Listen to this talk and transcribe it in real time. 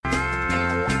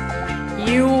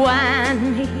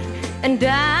wine me and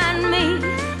dine me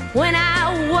when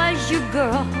I was your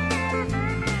girl.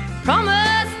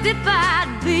 Promised if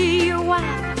I'd be your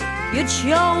wife, you'd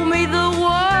show me the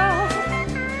world.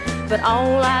 But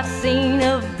all I've seen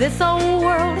of this old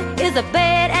world is a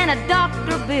bed and a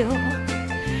doctor bill.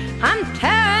 I'm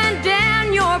tearing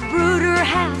down your brooder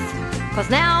house, 'cause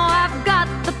now I've got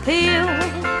the pill.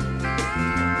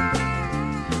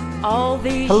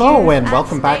 Hello and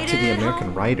welcome back to the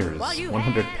American Writers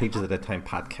 100 Pages at a Time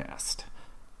podcast.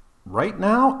 Right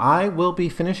now I will be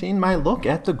finishing my look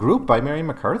at The Group by Mary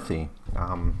McCarthy.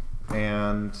 I'm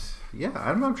not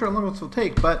sure how long this will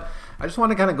take, but I just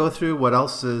want to kind of go through what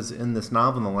else is in this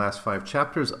novel in the last 5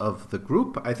 chapters of The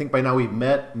Group. I think by now we've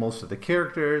met most of the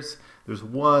characters. There's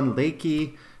one,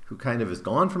 Lakey, who kind of is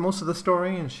gone for most of the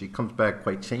story, and she comes back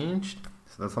quite changed.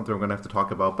 So that's something we're going to have to talk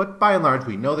about. But by and large,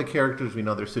 we know the characters, we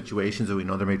know their situations, and we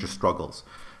know their major struggles,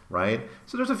 right?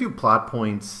 So there's a few plot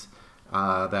points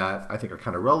that I think are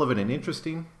kind of relevant and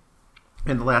interesting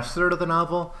in the last third of the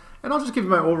novel. And I'll just give you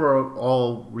my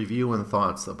overall review and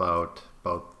thoughts about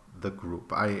The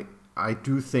Group. I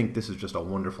do think this is just a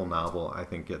wonderful novel. I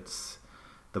think it's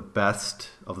the best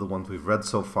of the ones we've read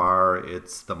so far.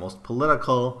 It's the most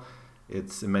political.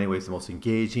 It's in many ways the most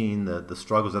engaging. The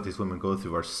struggles that these women go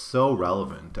through are so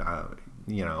relevant,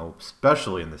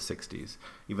 especially in the 60s.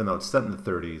 Even though it's set in the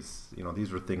 30s,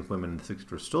 these were things women in the 60s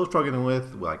were still struggling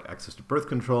with, like access to birth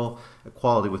control,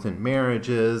 equality within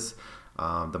marriages,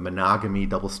 the monogamy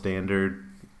double standard,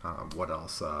 what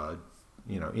else?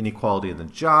 Inequality in the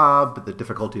job, the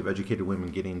difficulty of educated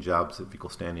women getting jobs of equal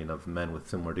standing of men with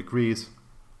similar degrees.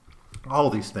 All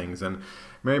these things. And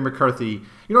Mary McCarthy,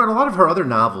 in a lot of her other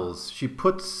novels, she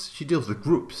deals with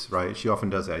groups, right? She often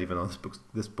does that, even though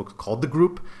this book's called The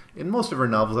Group. In most of her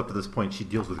novels up to this point, she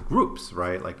deals with groups,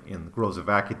 right? Like in The Groves of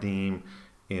Academe,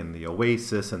 in The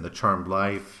Oasis, and The Charmed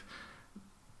Life.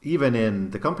 Even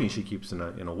in The Company She Keeps, in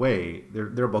a way,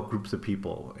 they're about groups of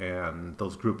people, and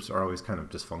those groups are always kind of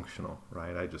dysfunctional,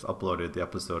 right? I just uploaded the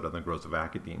episode on The Groves of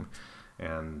Academe,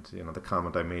 and the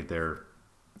comment I made there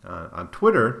on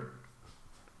Twitter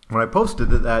when I posted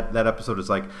that episode is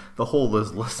like the whole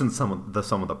is less than the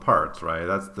sum of the parts, right?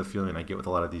 That's the feeling I get with a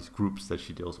lot of these groups that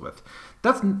she deals with.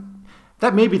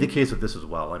 That may be the case with this as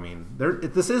well. I mean,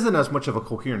 this isn't as much of a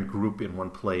coherent group in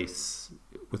one place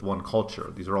with one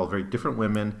culture. These are all very different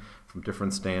women from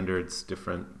different standards,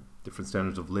 different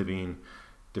standards of living,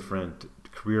 different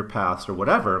career paths or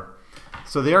whatever.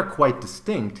 So they are quite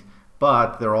distinct,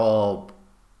 but they're all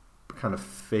kind of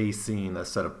facing a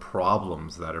set of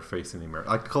problems that are facing the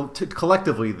American.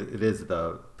 Collectively, it is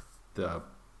the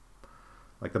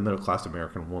middle class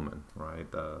American woman, right?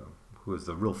 Who is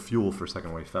the real fuel for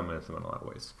second wave feminism in a lot of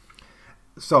ways.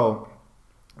 So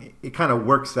it kind of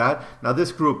works that. Now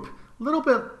this group, a little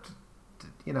bit,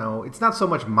 it's not so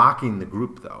much mocking the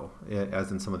group though,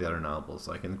 as in some of the other novels,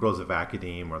 like in The Groves of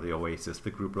Academe or The Oasis.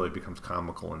 The group really becomes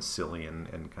comical and silly and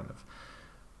kind of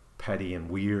petty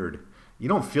and weird. You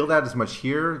don't feel that as much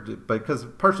here, but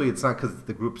partially it's not because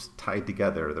the group's tied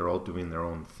together. They're all doing their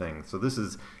own thing. So this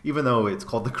is, even though it's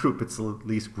called The Group, it's the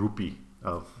least groupy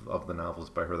of the novels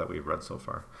by her that we've read so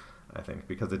far, I think,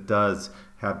 because it does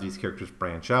have these characters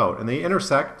branch out. And they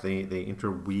intersect, they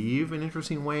interweave in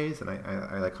interesting ways, and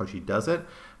I like how she does it.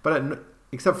 But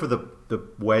except for the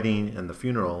wedding and the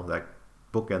funeral that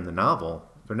bookend the novel,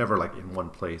 they're never like in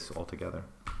one place altogether.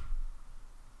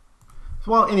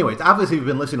 Well, anyways, obviously you've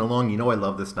been listening along. You know I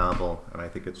love this novel, and I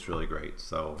think it's really great.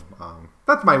 So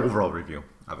that's my overall review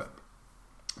of it.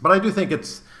 But I do think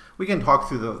we can talk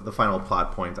through the final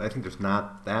plot points. I think there's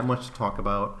not that much to talk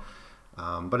about,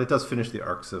 but it does finish the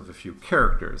arcs of a few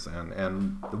characters.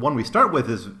 And the one we start with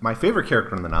is my favorite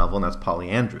character in the novel, and that's Polly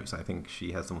Andrews. I think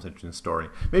she has the most interesting story.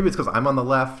 Maybe it's because I'm on the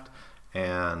left,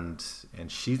 and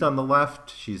she's on the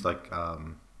left. She's like,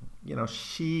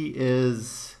 she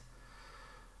is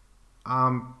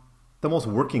the most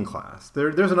working class.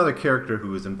 There's another character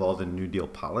who is involved in New Deal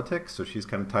politics, so she's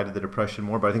kind of tied to the Depression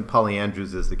more, but I think Polly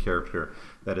Andrews is the character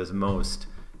that is most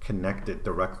connected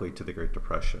directly to the Great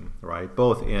Depression, right?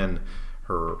 Both in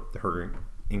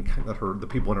the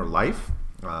people in her life.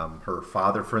 Her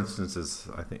father, for instance,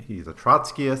 I think he's a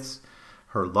Trotskyist.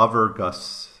 Her lover,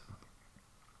 Gus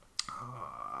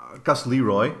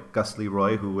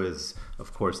Leroy, who was,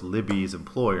 of course, Libby's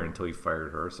employer until he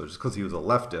fired her. So just because he was a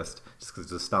leftist, just because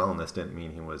he was a Stalinist, didn't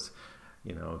mean he was,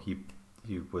 he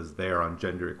was there on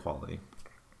gender equality.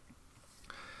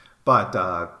 But,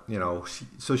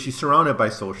 so she's surrounded by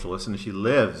socialists, and she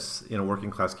lives in a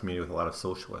working class community with a lot of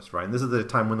socialists, right? And this is the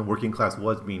time when the working class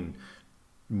was being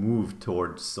move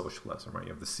towards socialism, right?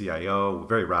 You have the CIO,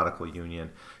 very radical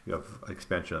union. You have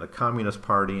expansion of the Communist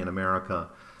Party in America.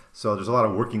 So there's a lot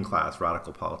of working class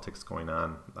radical politics going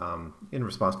on in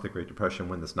response to the Great Depression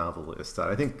when this novel is set.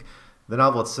 I think the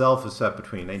novel itself is set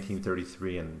between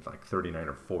 1933 and like 39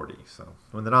 or 40. So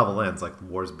when the novel ends, like the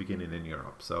war's beginning in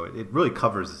Europe. So it really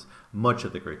covers much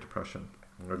of the Great Depression,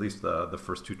 or at least the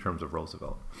first two terms of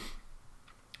Roosevelt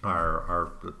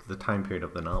are the time period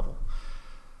of the novel.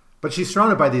 But she's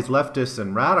surrounded by these leftists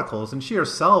and radicals, and she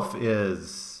herself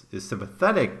is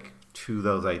sympathetic to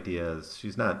those ideas.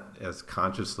 She's not as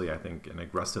consciously, I think, and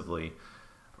aggressively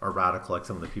or radical like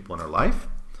some of the people in her life.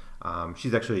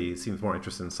 She's actually seems more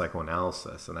interested in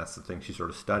psychoanalysis, and that's the thing she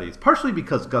sort of studies, partially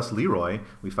because Gus Leroy,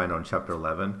 we find out in chapter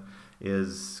 11,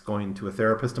 is going to a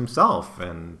therapist himself,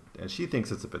 and she thinks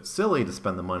it's a bit silly to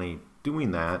spend the money doing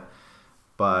that,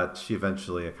 but she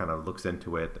eventually kind of looks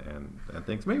into it and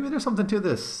thinks maybe there's something to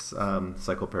this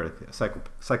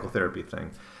psychotherapy thing.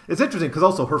 It's interesting because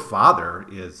also her father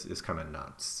is kind of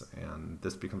nuts, and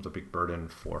this becomes a big burden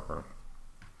for her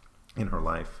in her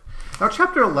life. Now,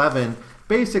 chapter 11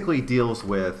 basically deals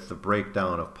with the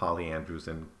breakdown of Polly Andrews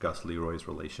and Gus Leroy's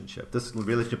relationship. This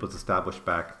relationship was established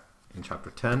back in chapter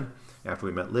 10 after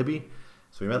we met Libby.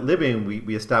 So we met Libby, and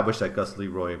we established that Gus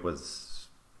Leroy was,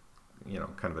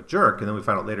 kind of a jerk, and then we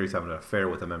find out later he's having an affair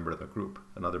with another member of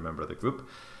the group.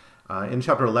 In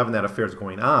chapter 11, that affair is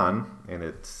going on, and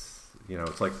it's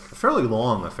like a fairly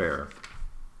long affair.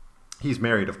 He's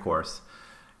married, of course,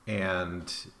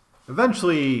 and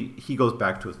eventually he goes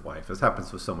back to his wife. This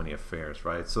happens with so many affairs,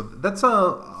 right? So that's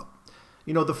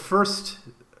the first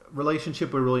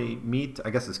relationship we really meet,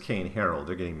 I guess, is Kay and Harold.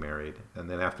 They're getting married, and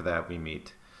then after that we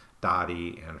meet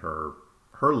Dottie and her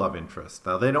love interest.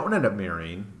 Now, they don't end up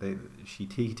marrying.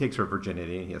 He takes her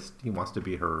virginity, and he wants to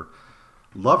be her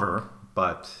lover,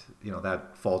 but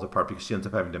that falls apart because she ends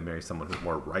up having to marry someone who's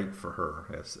more right for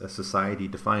her, as society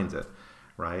defines it,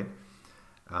 right?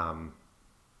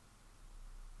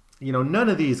 None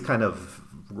of these kind of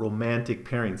romantic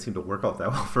pairings seem to work out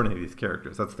that well for any of these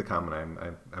characters. That's the comment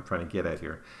I'm trying to get at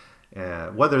here.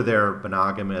 Whether they're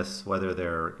monogamous, whether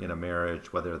they're in a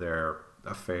marriage, whether they're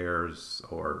affairs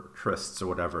or trysts or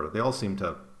whatever, they all seem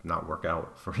to not work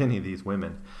out for any of these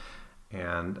women.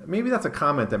 And maybe that's a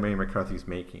comment that Mary McCarthy's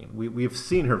making. We've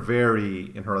seen her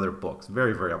in her other books,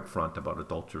 very, very upfront about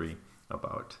adultery,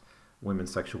 about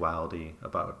women's sexuality,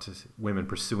 about women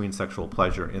pursuing sexual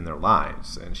pleasure in their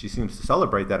lives. And she seems to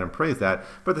celebrate that and praise that.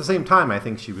 But at the same time, I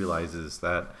think she realizes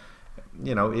that,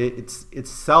 it's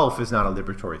itself is not a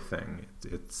liberatory thing.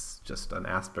 It's just an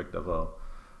aspect of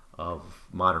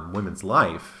modern women's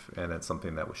life, and it's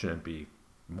something that we shouldn't be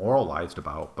moralized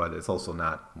about, but it's also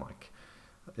not like,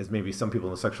 as maybe some people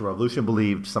in the sexual revolution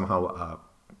believed, somehow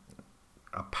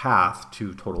a path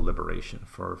to total liberation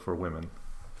for women.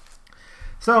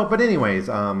 So, but anyways,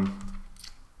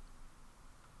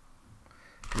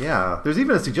 there's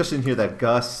even a suggestion here that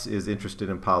Gus is interested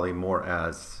in Polly more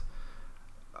as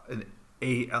an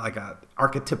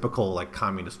archetypical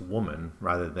communist woman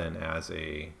rather than as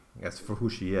for who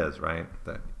she is, right?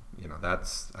 That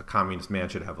that's a communist man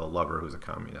should have a lover who's a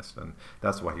communist, and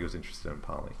that's why he was interested in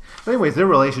Polly. But anyways, their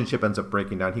relationship ends up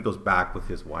breaking down. He goes back with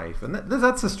his wife, and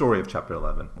that's the story of chapter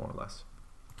 11, more or less.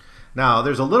 Now,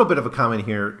 there's a little bit of a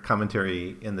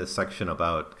commentary in this section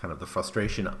about kind of the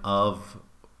frustration of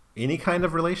any kind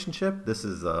of relationship. This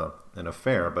is an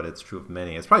affair, but it's true of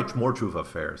many. It's probably more true of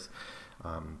affairs,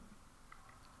 I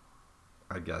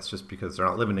guess, just because they're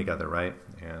not living together, right?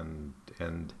 And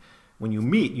when you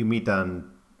meet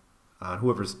on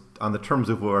whoever's on the terms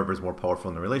of whoever's more powerful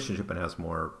in the relationship and has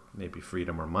more maybe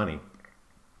freedom or money.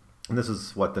 And this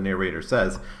is what the narrator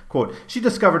says, quote, "She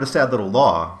discovered a sad little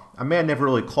law. A man never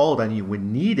really called on you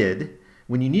when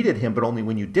you needed him, but only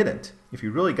when you didn't. If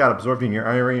you really got absorbed in your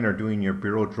ironing or doing your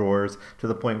bureau drawers to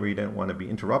the point where you didn't want to be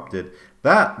interrupted,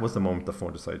 that was the moment the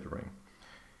phone decided to ring.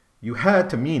 You had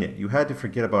to mean it. You had to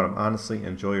forget about him honestly and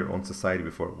enjoy your own society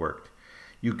before it worked.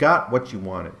 You got what you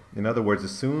wanted. In other words,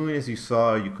 as soon as you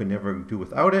saw you could never do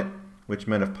without it, which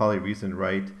meant if Polly reasoned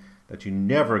right, that you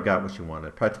never got what you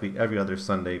wanted. Practically every other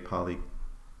Sunday, Polly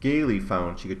gaily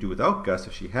found she could do without Gus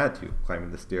if she had to,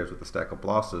 climbing the stairs with a stack of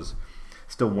blosses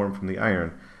still warm from the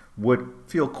iron, would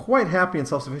feel quite happy and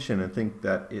self-sufficient and think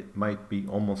that it might be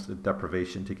almost a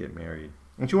deprivation to get married.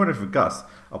 And she wondered if Gus,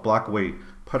 a block away,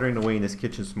 puttering away in his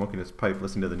kitchen, smoking his pipe,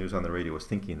 listening to the news on the radio, was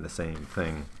thinking the same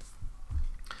thing."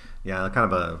 Yeah,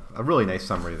 kind of a really nice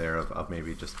summary there of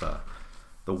maybe just the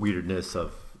weirdness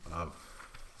of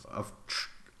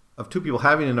two people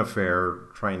having an affair,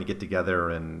 trying to get together,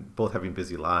 and both having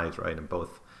busy lives, right? And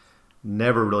both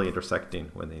never really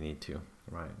intersecting when they need to,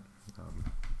 right?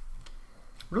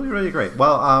 Really, really great.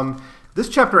 Well, this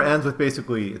chapter ends with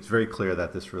basically, it's very clear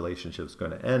that this relationship is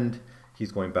going to end.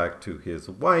 He's going back to his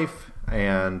wife,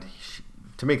 and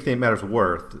to make matters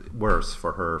worse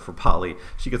for her, for Polly,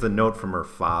 she gets a note from her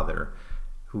father,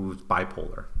 who's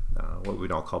bipolar, what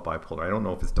we'd all call bipolar. I don't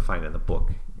know if it's defined in the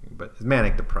book, but it's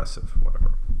manic depressive,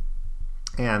 whatever.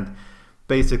 And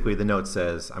basically the note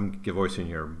says, I'm divorcing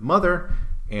your mother,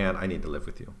 and I need to live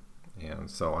with you.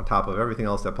 And so on top of everything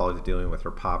else that Polly's dealing with,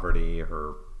 her poverty,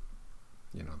 her,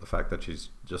 the fact that she's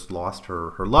just lost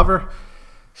her lover,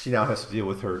 she now has to deal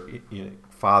with her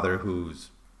father who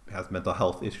has mental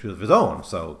health issues of his own.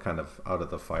 So kind of out of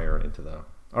the fire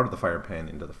pan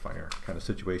into the fire kind of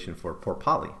situation for poor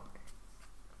Polly.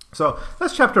 So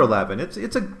that's chapter 11. It's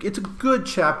a good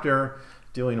chapter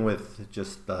dealing with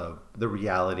just the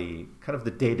reality, kind of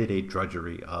the day-to-day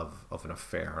drudgery of an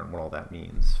affair and what all that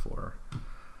means for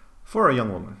a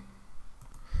young woman.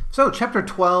 So chapter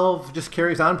 12 just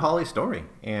carries on Polly's story,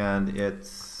 and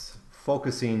it's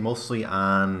focusing mostly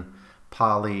on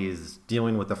Polly's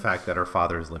dealing with the fact that her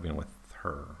father is living with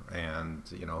her. And,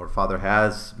 her father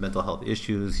has mental health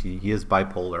issues. He is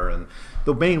bipolar. And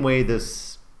the main way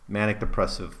this manic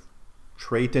depressive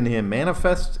trait in him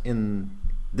manifests in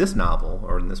this novel,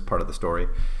 or in this part of the story,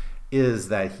 is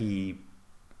that he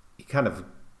converts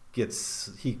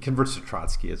to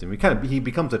Trotskyism. He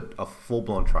becomes a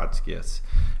full-blown Trotskyist.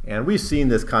 And we've seen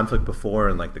this conflict before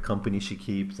in like the company she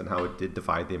keeps and how it did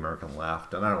divide the American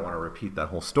left. And I don't want to repeat that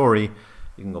whole story.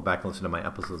 You can go back and listen to my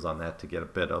episodes on that to get a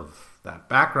bit of that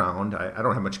background. I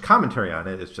don't have much commentary on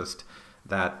it. It's just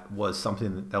that was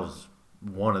something that was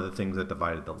one of the things that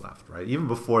divided the left, right? Even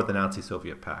before the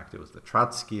Nazi-Soviet pact, it was the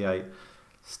Trotskyite,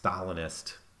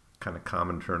 Stalinist kind of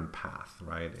Comintern path,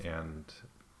 right? And,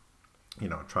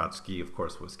 Trotsky, of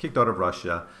course, was kicked out of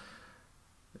Russia.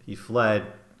 He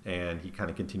fled, and he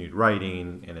kind of continued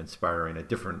writing and inspiring a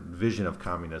different vision of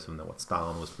communism than what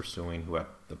Stalin was pursuing, who had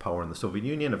the power in the Soviet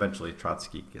Union. Eventually,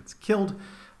 Trotsky gets killed.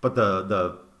 But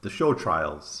the show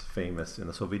trials, famous in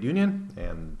the Soviet Union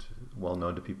and well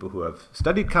known to people who have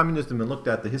studied communism and looked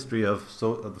at the history of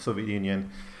the Soviet Union,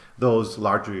 those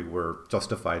largely were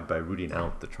justified by rooting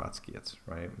out the Trotskyists,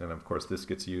 right? And of course, this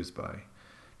gets used by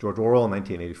George Orwell in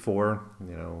 1984.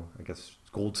 I guess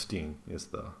Goldstein is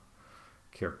the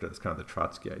character that's kind of the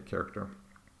Trotskyite character.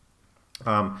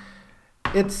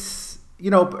 It's,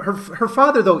 her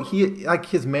father, though, he, like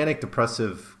his manic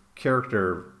depressive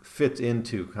character fits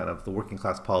into kind of the working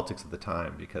class politics of the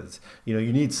time, because,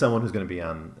 you need someone who's going to be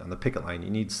on the picket line. You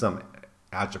need some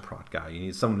agitprop guy. You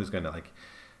need someone who's going to like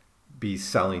be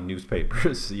selling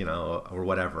newspapers, or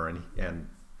whatever. And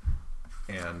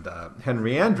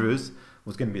Henry Andrews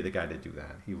was going to be the guy to do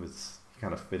that. He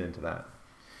kind of fit into that.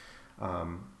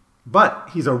 But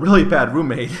he's a really bad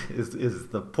roommate is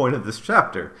the point of this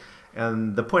chapter.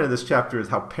 And the point of this chapter is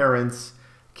how parents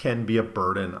can be a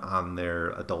burden on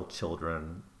their adult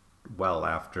children well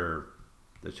after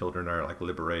the children are like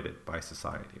liberated by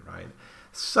society, right?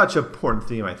 Such an important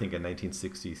theme, I think, in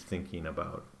 1960s thinking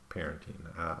about parenting.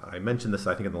 I mentioned this,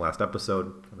 I think, in the last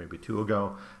episode, maybe 2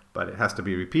 ago, but it has to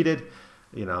be repeated.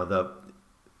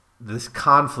 This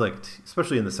conflict,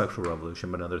 especially in the sexual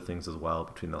revolution, but other things as well,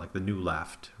 between the new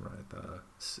left, right, the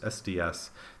SDS.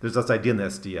 There's this idea in the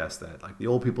SDS that like the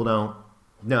old people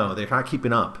they're not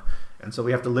keeping up. And so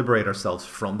we have to liberate ourselves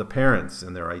from the parents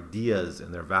and their ideas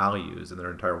and their values and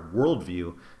their entire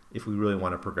worldview if we really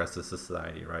want to progress the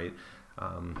society, right?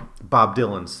 Bob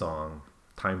Dylan's song,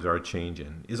 Times Are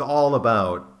Changing, is all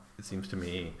about, it seems to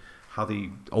me, how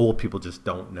the old people just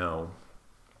don't know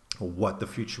what the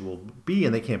future will be,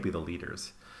 and they can't be the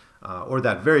leaders. Or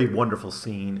that very wonderful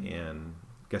scene in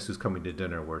Guess Who's Coming to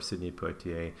Dinner, where Sidney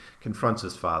Poitier confronts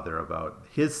his father about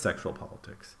his sexual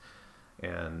politics.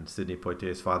 And Sidney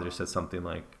Poitier's father says something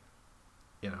like,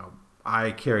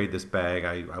 I carried this bag,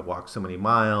 I walked so many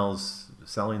miles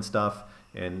selling stuff.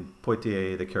 And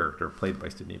Poitier, the character played by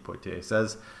Sidney Poitier,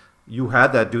 says, you had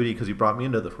that duty because you brought me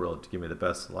into this world to give me the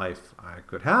best life I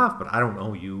could have, but I don't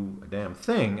owe you a damn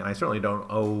thing, and I certainly don't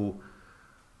owe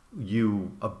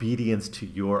you obedience to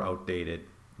your outdated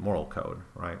moral code,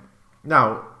 right?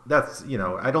 Now, that's,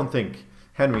 I don't think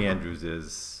Henry Andrews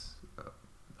is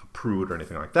a prude or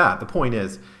anything like that. The point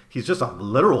is, he's just a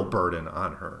literal burden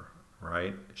on her,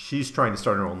 right? She's trying to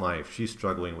start her own life. She's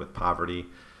struggling with poverty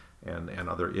and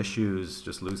other issues,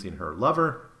 just losing her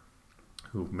lover,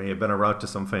 who may have been a route to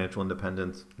some financial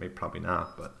independence, maybe probably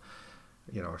not, but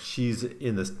she's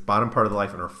in this bottom part of the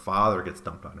life, and her father gets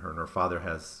dumped on her, and her father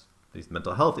has these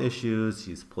mental health issues.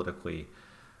 He's politically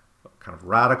kind of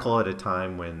radical at a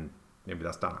time when maybe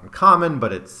that's not uncommon,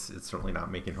 but it's certainly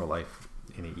not making her life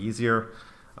any easier.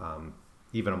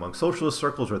 even among socialist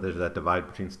circles where there's that divide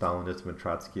between Stalinism and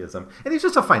Trotskyism. And he's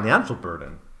just a financial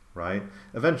burden, right?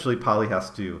 Eventually, Polly has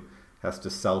to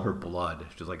sell her blood.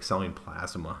 She's like selling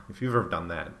plasma. If you've ever done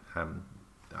that,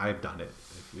 I've done it.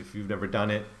 If you've never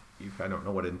done it, I don't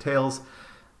know what it entails,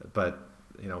 but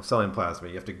selling plasma,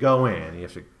 you have to go in. You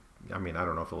have to. I mean, I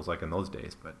don't know if it was like in those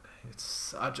days, but it's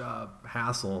such a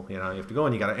hassle. You have to go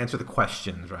in. You got to answer the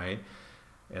questions, right?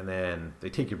 And then they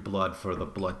take your blood for the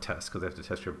blood test because they have to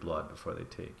test your blood before they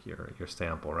take your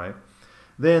sample, right?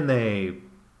 Then they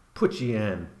put you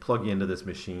in, plug you into this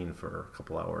machine for a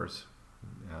couple hours.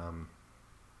 And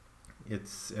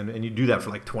you do that for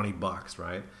like $20,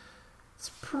 right? It's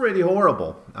pretty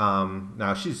horrible.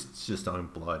 Now she's just on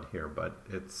blood here, but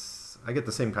I get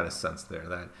the same kind of sense there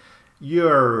that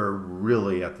you're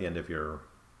really at the end of your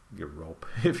rope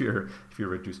if you're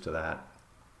reduced to that.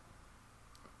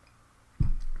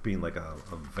 Being like a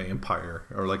vampire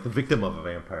or like the victim of a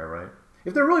vampire, right?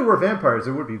 If there really were vampires,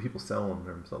 there would be people selling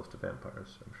themselves to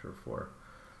vampires, I'm sure,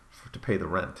 to pay the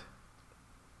rent.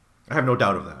 I have no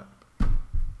doubt of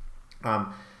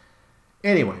that.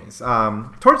 Anyways,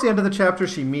 towards the end of the chapter,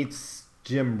 she meets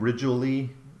Jim Ridgely,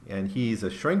 and he's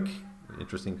a shrink.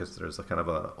 Interesting because there's a kind of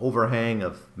a overhang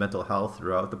of mental health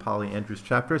throughout the Polly Andrews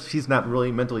chapters. She's not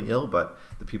really mentally ill, but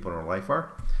the people in her life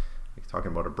are. He's talking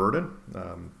about a burden.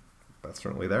 That's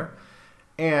certainly there.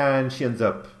 And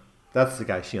that's the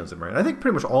guy she ends up marrying. I think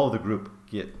pretty much all of the group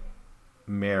get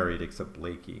married except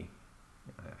Blakey.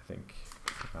 I think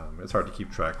it's hard to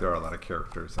keep track. There are a lot of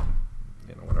characters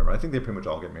and whatever. I think they pretty much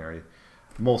all get married,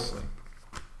 mostly.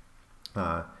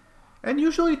 And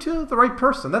usually to the right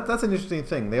person. That's an interesting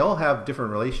thing. They all have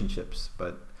different relationships,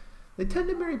 but they tend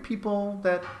to marry people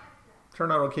that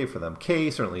turn out okay for them. Kay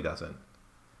certainly doesn't.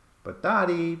 But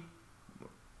Dottie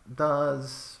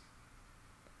does.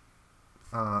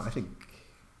 I think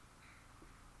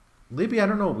Libby, I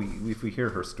don't know if we hear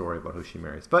her story about who she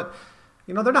marries. But,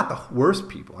 they're not the worst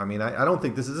people. I mean, I don't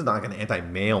think this is not like an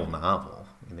anti-male novel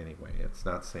in any way. It's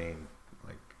not saying,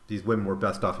 like, these women were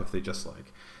best off if they just,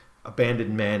 like,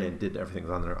 abandoned men and did everything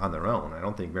on their own. I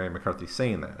don't think Mary McCarthy's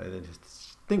saying that. I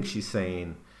just think she's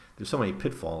saying there's so many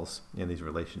pitfalls in these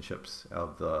relationships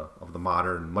of the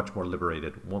modern, much more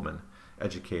liberated woman,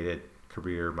 educated,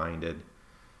 career-minded,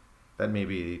 that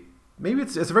maybe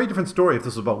it's a very different story if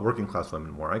this was about working class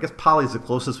women more. I guess Polly's the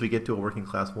closest we get to a working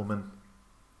class woman.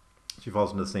 She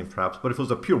falls into the same traps. But if it was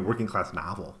a pure working class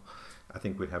novel, I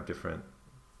think we'd have different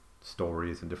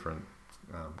stories and different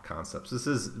concepts. This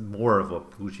is more of a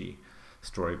bougie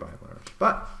story by and large.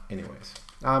 But anyways,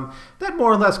 that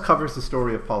more or less covers the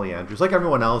story of Polly Andrews. Like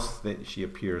everyone else, she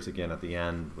appears again at the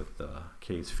end with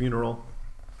Kay's funeral.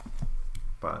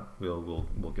 But we'll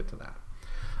get to that.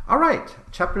 All right,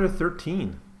 chapter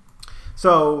 13.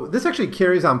 So this actually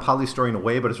carries on Polly's story in a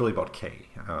way, but it's really about Kay.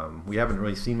 We haven't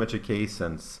really seen much of Kay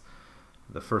since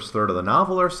the first third of the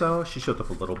novel or so. She showed up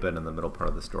a little bit in the middle part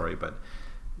of the story, but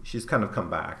she's kind of come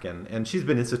back, and she's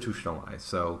been institutionalized.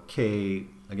 So Kay,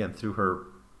 again, through her,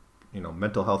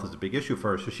 mental health is a big issue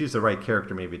for her, so she's the right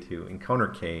character maybe to encounter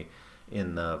Kay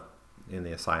in the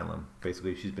asylum.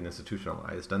 Basically, she's been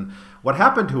institutionalized. And what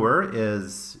happened to her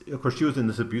is, of course, she was in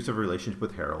this abusive relationship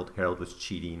with Harold. Harold was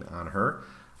cheating on her.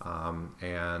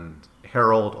 And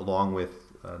Harold, along with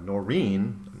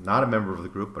Noreen, not a member of the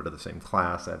group, but of the same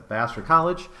class at Vassar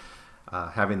College,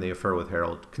 having the affair with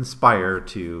Harold, conspire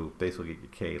to basically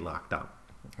get Kay locked up.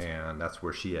 And that's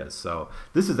where she is. So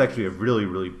this is actually a really,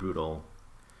 really brutal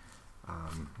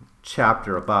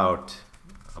chapter about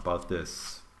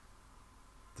this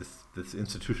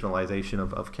institutionalization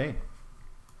of Kay.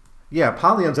 Yeah,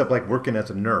 Polly ends up like working as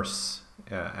a nurse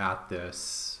at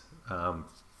this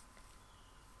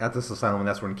asylum, and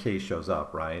that's when Kay shows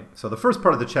up, right? So the first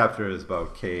part of the chapter is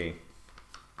about Kay,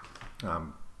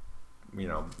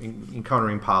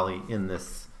 encountering Polly in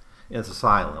this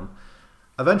asylum.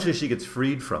 Eventually, she gets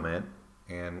freed from it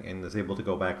and is able to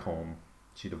go back home.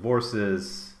 She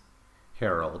divorces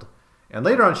Harold, and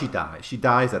later on, she dies. She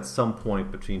dies at some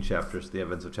point between the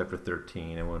events of chapter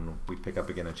 13 and when we pick up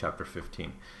again in chapter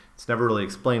 15. It's never really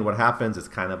explained what happens. It's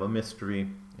kind of a mystery.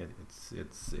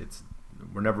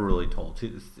 We're never really told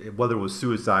whether it was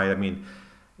suicide. I mean,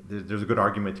 there's a good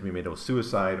argument to be made it was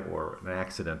suicide or an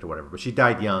accident or whatever. But she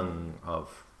died young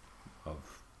of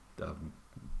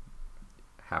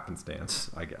happenstance,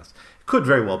 I guess. It could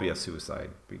very well be a suicide,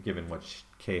 given what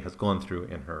Kay has gone through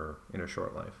in her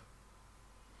short life.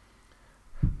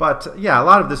 But yeah, a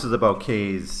lot of this is about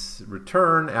Kay's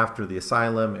return after the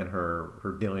asylum and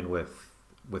her dealing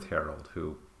with Harold,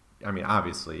 who, I mean,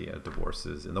 obviously a divorce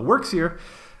is in the works here.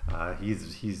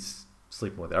 He's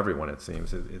sleeping with everyone, it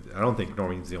seems. I don't think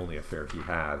Noreen's the only affair he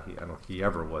had. I don't think he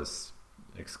ever was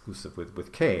exclusive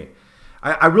with Kay.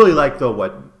 I really like, though,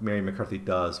 what Mary McCarthy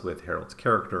does with Harold's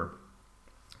character,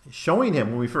 showing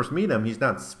him, when we first meet him, he's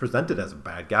not presented as a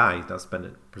bad guy. He's not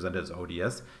presented as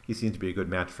odious. He seems to be a good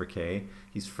match for Kay.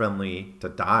 He's friendly to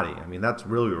Dottie. I mean, that's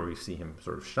really where we see him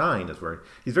sort of shine, is where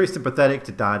he's very sympathetic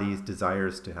to Dottie's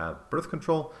desires to have birth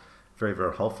control, very,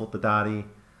 very helpful to Dottie.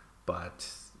 But,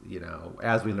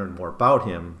 as we learn more about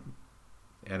him,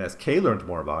 and as Kay learns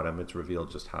more about him, it's revealed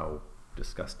just how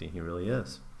disgusting he really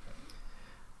is.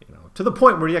 To the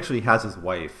point where he actually has his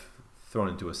wife thrown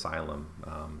into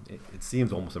asylum. It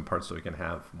seems almost in part so he can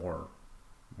have more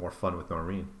fun with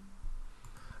Noreen.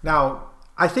 Now,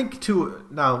 I think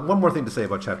one more thing to say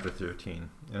about chapter 13,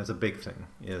 and it's a big thing,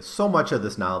 is so much of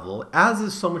this novel, as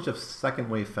is so much of second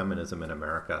wave feminism in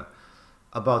America,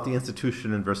 about the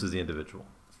institution versus the individual.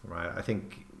 Right? I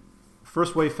think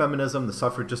first wave feminism, the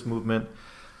suffragist movement,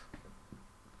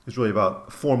 is really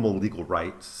about formal legal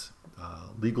rights,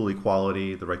 legal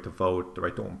equality, the right to vote, the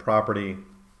right to own property,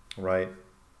 right?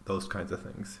 Those kinds of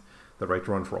things. The right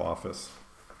to run for office.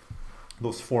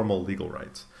 Those formal legal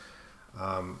rights.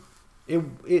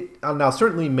 Now,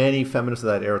 certainly many feminists of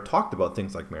that era talked about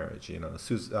things like marriage. Not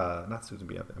Susan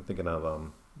B. I'm thinking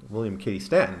of William Katie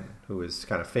Stanton, who is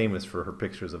kind of famous for her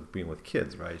pictures of being with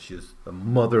kids, right? She's a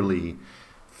motherly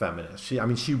feminist.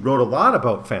 She wrote a lot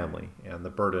about family and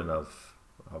the burden of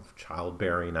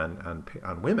childbearing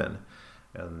on women,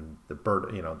 and the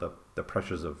burden, the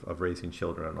pressures of raising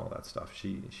children and all that stuff.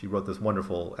 She wrote this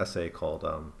wonderful essay called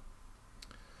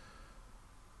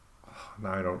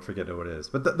now I don't forget what it is,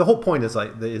 but the whole point is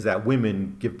that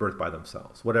women give birth by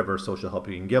themselves, whatever social help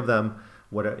you can give them,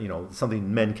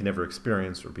 something men can never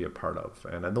experience or be a part of.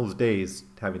 And in those days,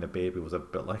 having a baby was a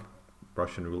bit like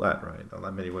Russian roulette, right?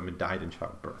 Not many women died in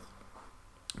childbirth,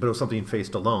 but it was something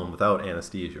faced alone without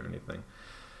anesthesia or anything.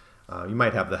 You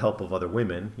might have the help of other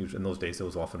women. In those days, it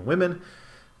was often women,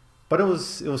 but it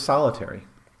was solitary,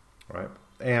 right?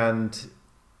 And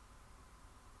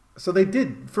so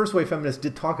first wave feminists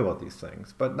did talk about these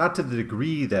things, but not to the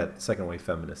degree that second wave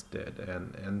feminists did.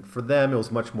 And for them, it was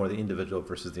much more the individual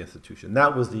versus the institution.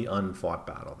 That was the unfought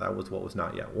battle. That was what was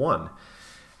not yet won.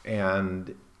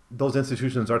 And those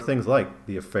institutions are things like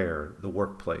the affair, the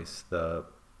workplace, the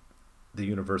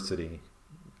university,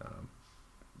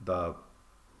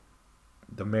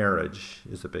 the marriage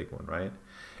is a big one, right?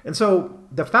 And so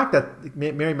the fact that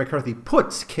Mary McCarthy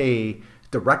puts Kay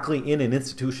directly in an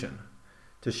institution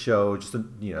to show just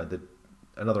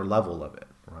another level of it,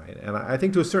 right? And I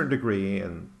think to a certain degree,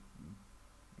 and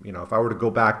if I were to go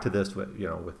back to this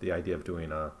with the idea of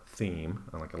doing a theme,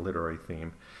 like a literary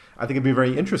theme, I think it'd be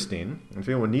very interesting. If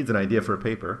anyone needs an idea for a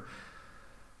paper,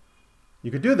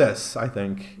 you could do this, I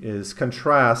think, is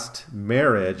contrast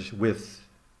marriage with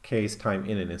Kay's time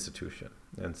in an institution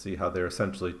and see how they're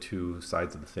essentially two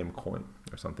sides of the same coin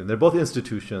or something. They're both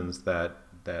institutions that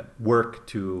work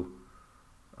to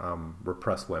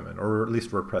repress women, or at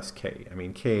least repress Kay. I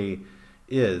mean, Kay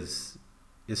is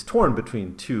torn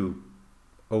between two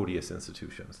odious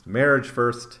institutions: marriage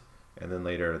first, and then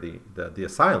later the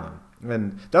asylum.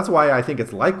 And that's why I think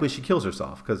it's likely she kills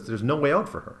herself, because there's no way out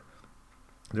for her.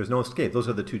 There's no escape. Those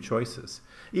are the two choices.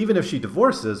 Even if she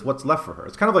divorces, what's left for her?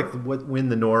 It's kind of like when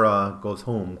the Nora goes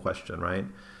home question, right?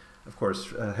 Of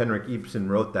course, Henrik Ibsen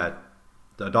wrote that,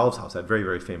 The Doll's House, that very,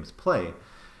 very famous play.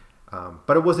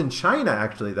 But it was in China,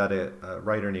 actually, that a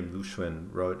writer named Lu Xun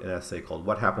wrote an essay called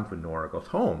What Happens When Nora Goes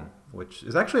Home, which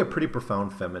is actually a pretty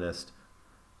profound feminist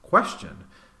question.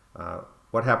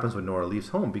 What happens when Nora leaves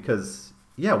home? Because,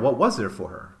 what was there for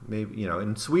her? Maybe,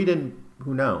 in Sweden,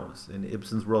 who knows? In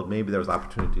Ibsen's world, maybe there was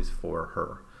opportunities for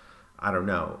her. I don't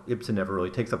know. Ibsen never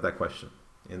really takes up that question,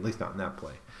 at least not in that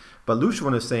play. But Lu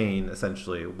Xun is saying,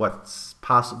 essentially, what's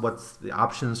the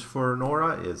options for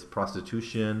Nora is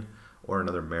prostitution or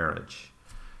another marriage.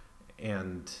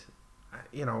 And,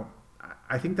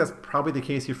 I think that's probably the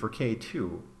case here for Kay,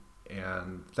 too.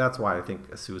 And that's why I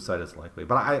think a suicide is likely.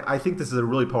 But I think this is a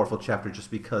really powerful chapter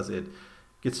just because it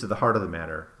gets to the heart of the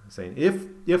matter, saying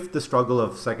if the struggle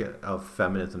of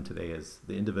feminism today is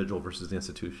the individual versus the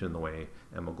institution, the way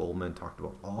Emma Goldman talked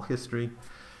about all history,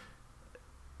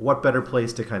 what better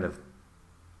place to kind of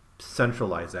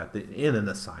centralize that than in an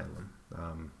asylum?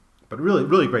 But really,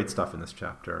 really great stuff in this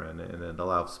chapter, and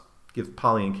it gives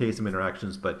Polly and Kay some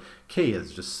interactions, but Kay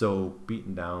is just so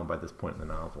beaten down by this point in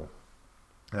the novel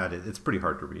that it's pretty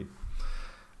hard to read.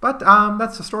 But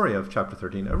that's the story of chapter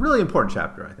 13, a really important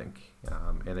chapter, I think,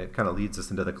 and it kind of leads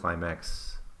us into the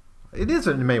climax. It is,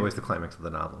 in many ways, the climax of the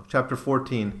novel. Chapter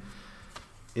 14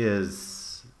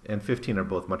 and 15 are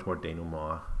both much more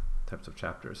denouement types of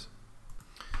chapters.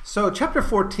 So chapter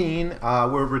 14,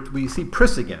 where we see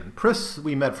Pris again. Pris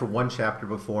we met for one chapter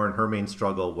before, and her main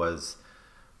struggle was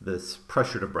this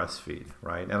pressure to breastfeed,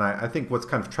 right? And I think what's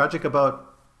kind of tragic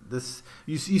about this,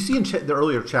 you see in the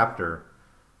earlier chapter,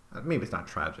 maybe it's not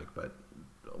tragic, but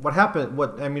what happened,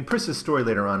 Pris's story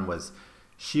later on was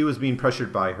she was being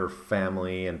pressured by her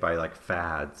family and by like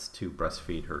fads to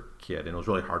breastfeed her kid, and it was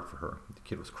really hard for her. The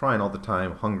kid was crying all the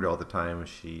time, hungry all the time.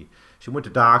 She went to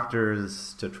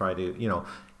doctors to try to,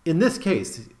 in this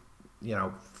case,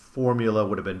 formula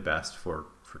would have been best for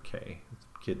Kay,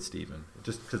 kid Stephen,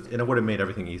 just because, and it would have made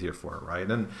everything easier for her, right?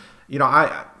 And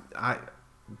I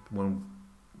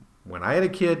when I had a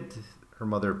kid, her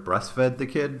mother breastfed the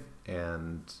kid,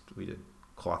 and we did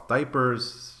cloth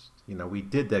diapers. We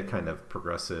did that kind of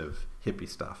progressive hippie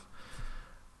stuff.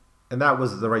 And that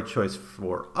was the right choice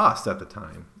for us at the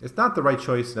time. It's not the right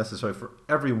choice necessarily for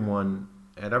everyone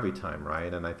at every time,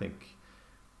 right? And I think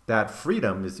that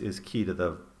freedom is key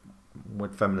to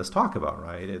what feminists talk about,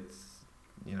 right? It's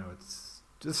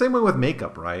the same way with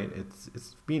makeup, right?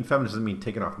 It's being feminist doesn't mean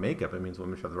taking off makeup. It means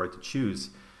women should have the right to choose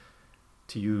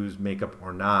to use makeup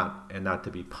or not, and not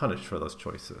to be punished for those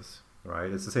choices, right?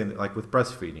 It's the same like with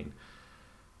breastfeeding.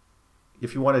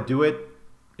 If you want to do it,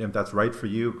 if that's right for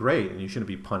you, great, and you shouldn't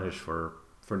be punished for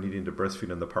needing to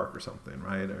breastfeed in the park or something,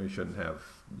 right? Or you should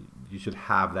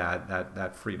have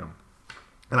that freedom.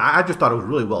 And I just thought it was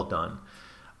really well done.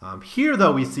 Here,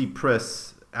 though, we see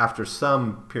Pris, after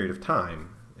some period of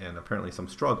time, and apparently some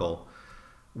struggle,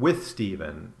 with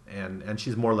Stephen, and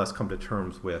she's more or less come to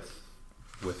terms with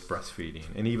breastfeeding,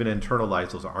 and even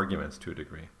internalized those arguments to a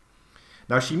degree.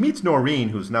 Now, she meets Noreen,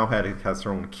 who's now has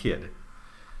her own kid.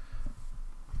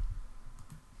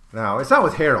 Now, it's not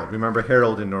with Harold. Remember,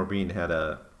 Harold and Noreen had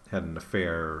an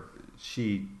affair.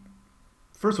 She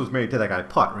first was married to that guy,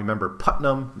 Putt. Remember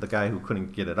Putnam, the guy who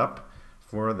couldn't get it up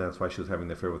for her? That's why she was having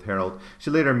the affair with Harold. She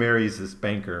later marries this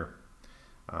banker,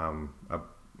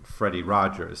 Freddie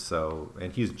Rogers.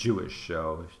 And he's Jewish.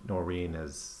 So Noreen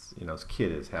his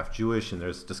kid is half Jewish, and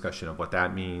there's discussion of what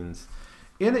that means.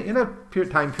 In a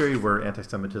time period where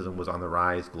anti-Semitism was on the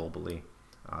rise globally,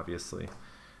 obviously.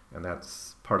 And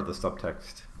that's part of the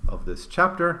subtext of this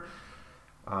chapter.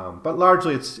 But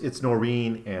largely it's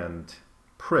Noreen and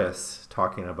Pris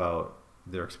talking about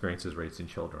their experiences raising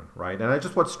children, right? And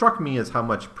what struck me is how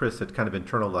much Pris had kind of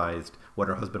internalized what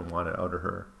her husband wanted out of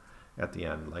her at the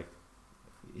end, like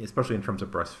especially in terms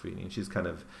of breastfeeding. She's kind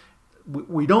of,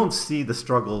 we don't see the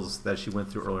struggles that she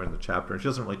went through earlier in the chapter, and she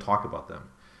doesn't really talk about them.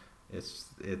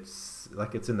 It's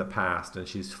like it's in the past, and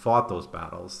she's fought those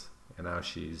battles, and now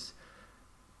she's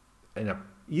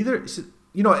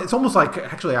it's almost like,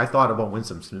 actually, I thought about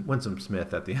Winsome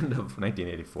Smith at the end of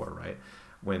 1984, right?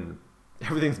 When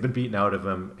everything's been beaten out of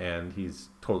him and he's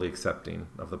totally accepting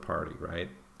of the party, right?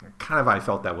 I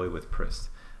felt that way with Pris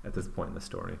at this point in the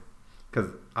story.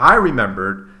 Because I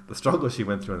remembered the struggle she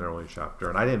went through in the early chapter,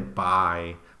 and I didn't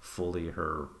buy fully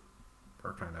her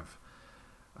kind of...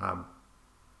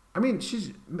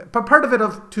 but part of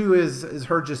it too is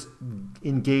her just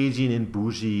engaging in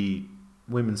bougie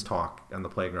women's talk on the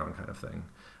playground kind of thing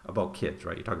about kids,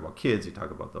 right? You talk about kids, you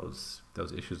talk about those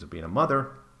issues of being a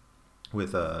mother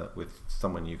with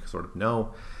someone you sort of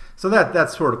know. So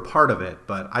that's sort of part of it.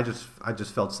 But I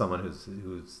just felt someone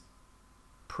who's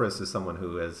Pris is someone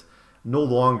who is no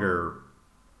longer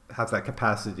has that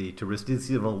capacity to risk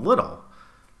even a little.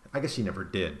 I guess she never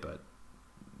did, but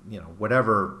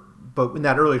whatever. But in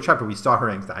that earlier chapter, we saw her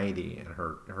anxiety and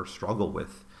her struggle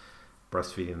with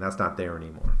breastfeeding, and that's not there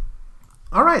anymore.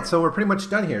 All right, so we're pretty much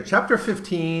done here. Chapter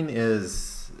 15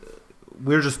 is,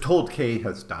 we're just told Kay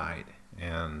has died,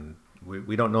 and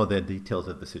we don't know the details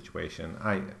of the situation.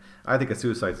 I think a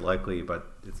suicide's likely,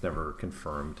 but it's never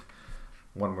confirmed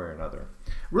one way or another.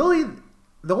 Really,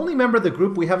 the only member of the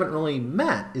group we haven't really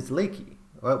met is Lakey.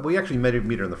 We actually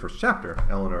meet her in the first chapter.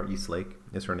 Eleanor Eastlake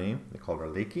is her name. They call her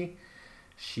Lakey.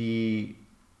 She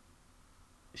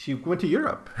went to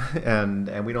Europe,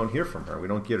 and we don't hear from her. We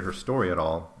don't get her story at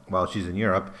all while she's in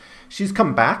Europe. She's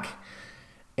come back,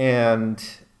 and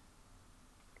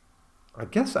I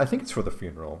think it's for the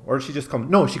funeral. Or she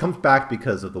comes back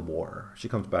because of the war. She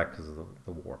comes back because of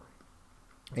the war.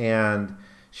 And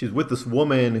she's with this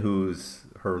woman who's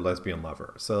her lesbian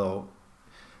lover. So,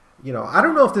 I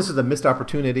don't know if this is a missed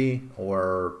opportunity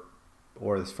or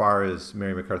as far as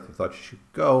Mary McCarthy thought she should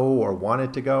go or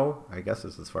wanted to go. I guess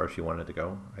it's as far as she wanted to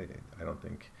go. I don't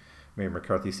think Mary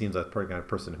McCarthy seems like the kind of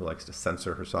person who likes to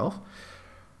censor herself.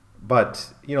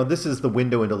 But, this is the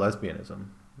window into lesbianism,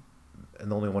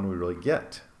 and the only one we really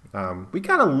get. We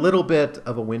got a little bit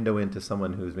of a window into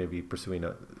someone who's maybe pursuing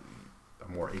a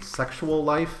more asexual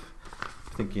life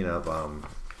thinking of,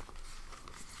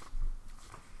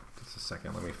 just a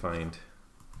second, let me find,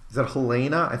 is that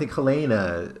Helena? I think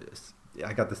Helena,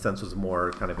 I got the sense, was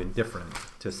more kind of indifferent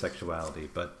to sexuality,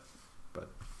 but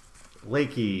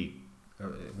Leaky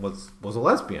was a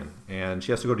lesbian, and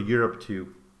she has to go to Europe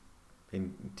to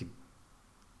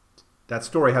that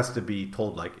story has to be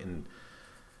told like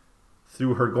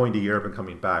through her going to Europe and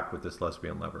coming back with this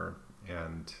lesbian lover.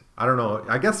 And I don't know,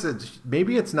 I guess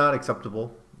maybe it's not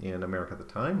acceptable in America at the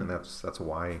time, and that's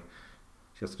why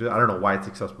she has to do it. I don't know why it's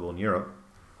acceptable in Europe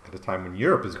at a time when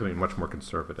Europe is becoming much more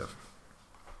conservative.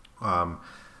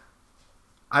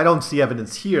 I don't see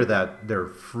evidence here that they're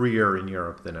freer in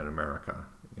Europe than in America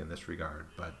in this regard,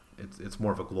 but it's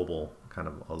more of a global kind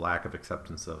of a lack of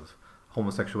acceptance of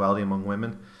homosexuality among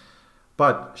women.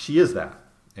 But she is that,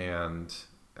 and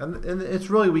it's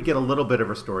really, we get a little bit of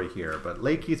her story here, but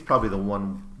Leaky's probably the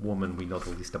one woman we know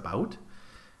the least about,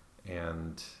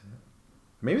 and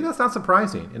maybe that's not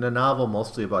surprising in a novel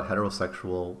mostly about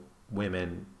heterosexual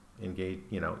women engaged,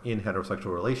 in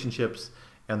heterosexual relationships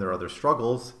and their other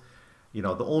struggles. The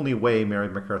only way Mary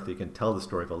McCarthy can tell the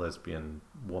story of a lesbian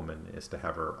woman is to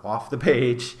have her off the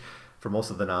page for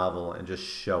most of the novel and just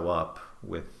show up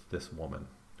with this woman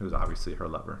who's obviously her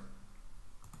lover.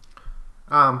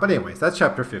 But anyways, that's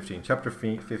chapter 15. Chapter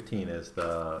 15 is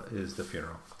the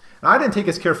funeral. Now, I didn't take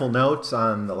as careful notes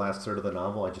on the last third of the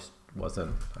novel. I just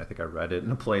wasn't. I think I read it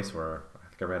in a place where I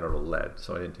think I ran out of lead,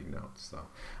 so I didn't take notes. So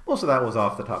most of that was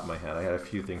off the top of my head. I had a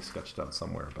few things sketched out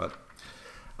somewhere, but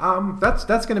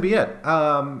that's going to be it.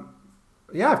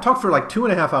 I've talked for like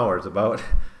 2.5 hours about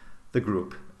the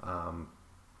group.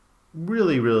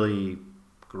 Really, really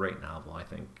great novel. I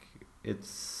think it's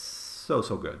so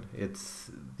good.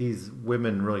 These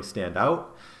women really stand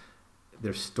out.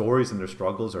 Their stories and their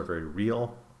struggles are very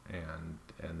real,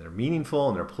 and they're meaningful,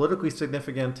 and they're politically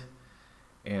significant,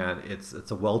 and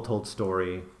it's a well-told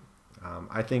story.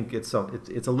 I think it's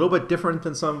a little bit different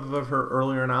than some of her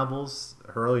earlier novels.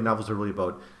 Her early novels are really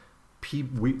about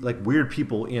weird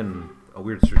people in a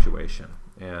weird situation,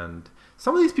 and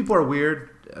some of these people are weird,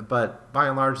 but by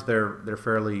and large they're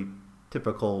fairly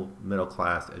typical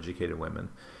middle-class educated women,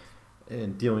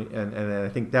 and I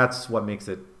think that's what makes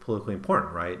it politically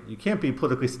important, right? You can't be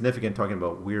politically significant talking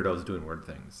about weirdos doing weird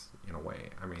things in a way.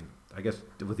 I mean, I guess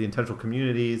with the intentional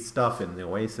communities stuff in the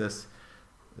Oasis,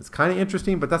 it's kind of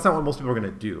interesting, but that's not what most people are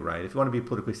going to do, right? If you want to be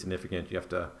politically significant, you have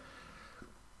to,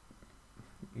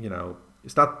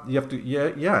 it's not, you have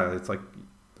to, it's like,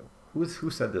 who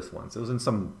said this once? It was in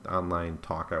some online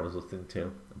talk I was listening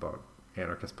to about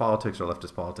anarchist politics or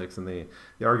leftist politics, and the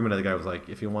argument of the guy was like,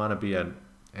 if you want to be an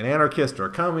anarchist or a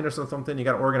communist or something, you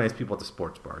got to organize people at the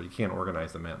sports bar. You can't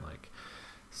organize them at like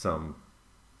some,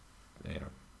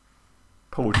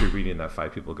 poetry reading that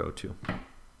 5 people go to,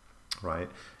 right?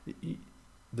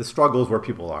 The struggles where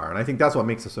people are, and I think that's what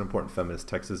makes this an important feminist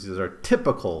text. Is these are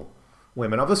typical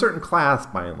women of a certain class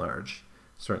by and large,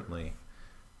 certainly,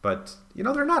 but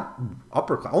they're not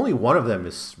upper class. Only one of them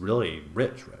is really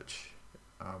rich.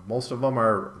 Most of them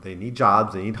they need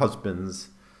jobs, they need husbands.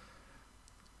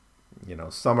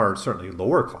 Some are certainly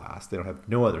lower class. They don't have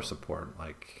no other support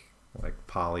like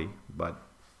Polly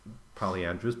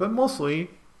Andrews, but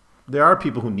mostly there are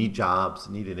people who need jobs,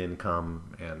 need an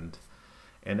income, and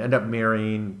end up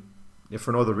marrying, if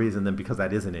for no other reason than because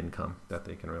that is an income that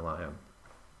they can rely on.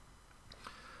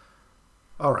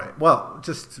 All right, well,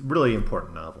 just really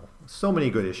important novel. So many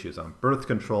good issues on birth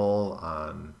control,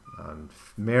 on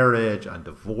marriage, on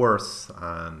divorce,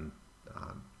 on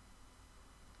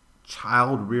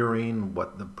child rearing,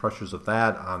 what the pressures of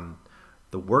that, on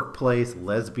the workplace,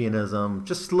 lesbianism,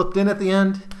 just slipped in at the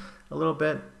end a little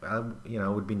bit. It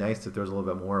would be nice if there was a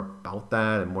little bit more about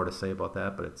that and more to say about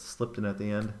that, but it slipped in at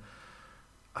the end.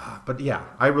 But yeah,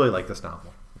 I really like this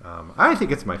novel. I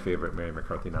think it's my favorite Mary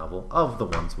McCarthy novel of the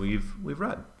ones we've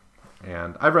read.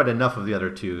 And I've read enough of the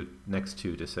other next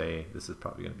two to say this is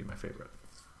probably going to be my favorite.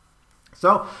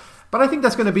 So, but I think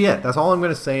that's going to be it. That's all I'm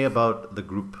going to say about the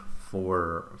group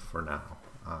for now.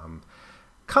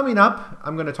 Coming up,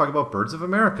 I'm going to talk about Birds of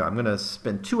America. I'm going to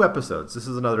spend 2 episodes. This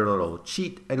is another little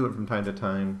cheat. I do it from time to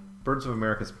time. Birds of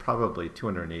America is probably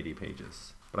 280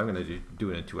 pages, but I'm going to do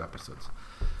it in 2 episodes.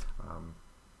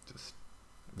 Just,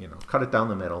 cut it down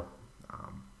the middle.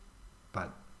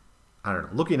 But I don't know.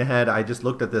 Looking ahead, I just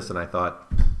looked at this and I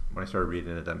thought, when I started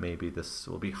reading it, that maybe this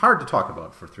will be hard to talk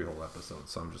about for 3 whole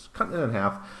episodes. So I'm just cutting it in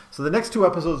half. So the next 2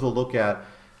 episodes will look at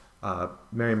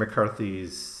Mary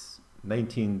McCarthy's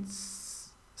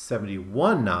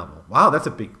 1971 novel. Wow, that's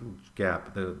a big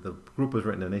gap. The group was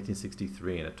written in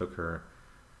 1963, and it took her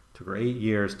 8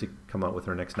 years to come out with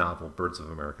her next novel, Birds of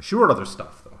America. She wrote other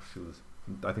stuff, though.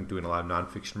 I think, doing a lot of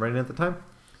nonfiction writing at the time.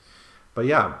 But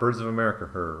yeah, Birds of America,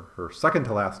 her second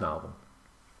to last novel.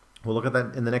 We'll look at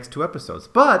that in the next 2 episodes.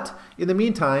 But in the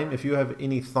meantime, if you have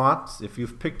any thoughts, if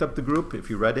you've picked up the group, if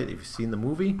you read it, if you've seen the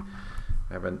movie,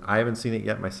 I haven't seen it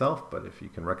yet myself, but if you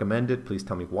can recommend it, please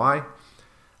tell me why.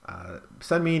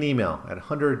 Send me an email at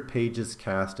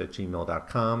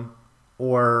 100pagescast@gmail.com,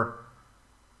 or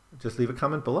just leave a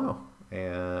comment below,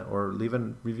 or leave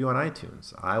a review on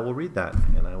iTunes. I will read that,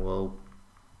 and I will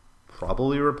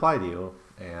probably reply to you,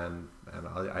 and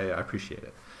I appreciate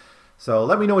it. So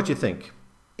let me know what you think.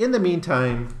 In the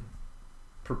meantime,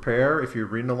 prepare, if you're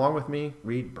reading along with me,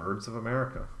 read Birds of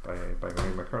America by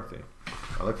Mary McCarthy.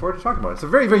 I look forward to talking about it. It's a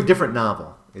very, very different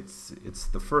novel. It's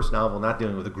the first novel not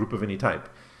dealing with a group of any type.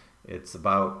 It's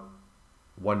about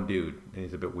one dude, and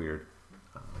he's a bit weird.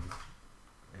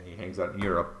 And he hangs out in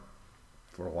Europe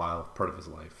for a while, part of his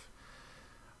life.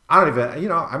 I'm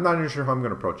not even sure how I'm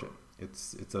going to approach it.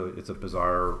 It's a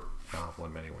bizarre novel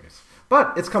in many ways.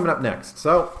 But it's coming up next.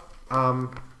 So,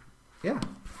 yeah.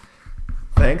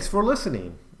 Thanks for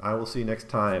listening. I will see you next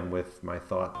time with my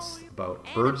thoughts about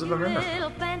Birds of America. Little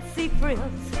fancy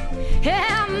frills. Yeah,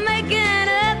 I'm making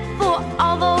up for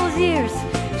all those years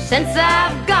since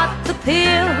I've got the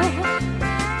pill.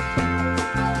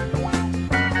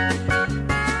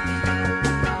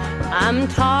 I'm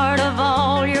tired of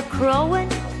all your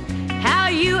crowing, how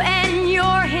you and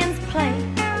your hens play,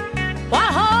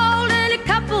 while holding a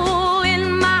couple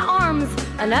in my arms,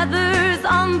 another's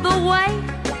on the way.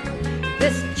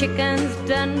 This chicken's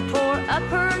done tore up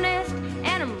her nest,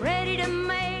 and I'm ready.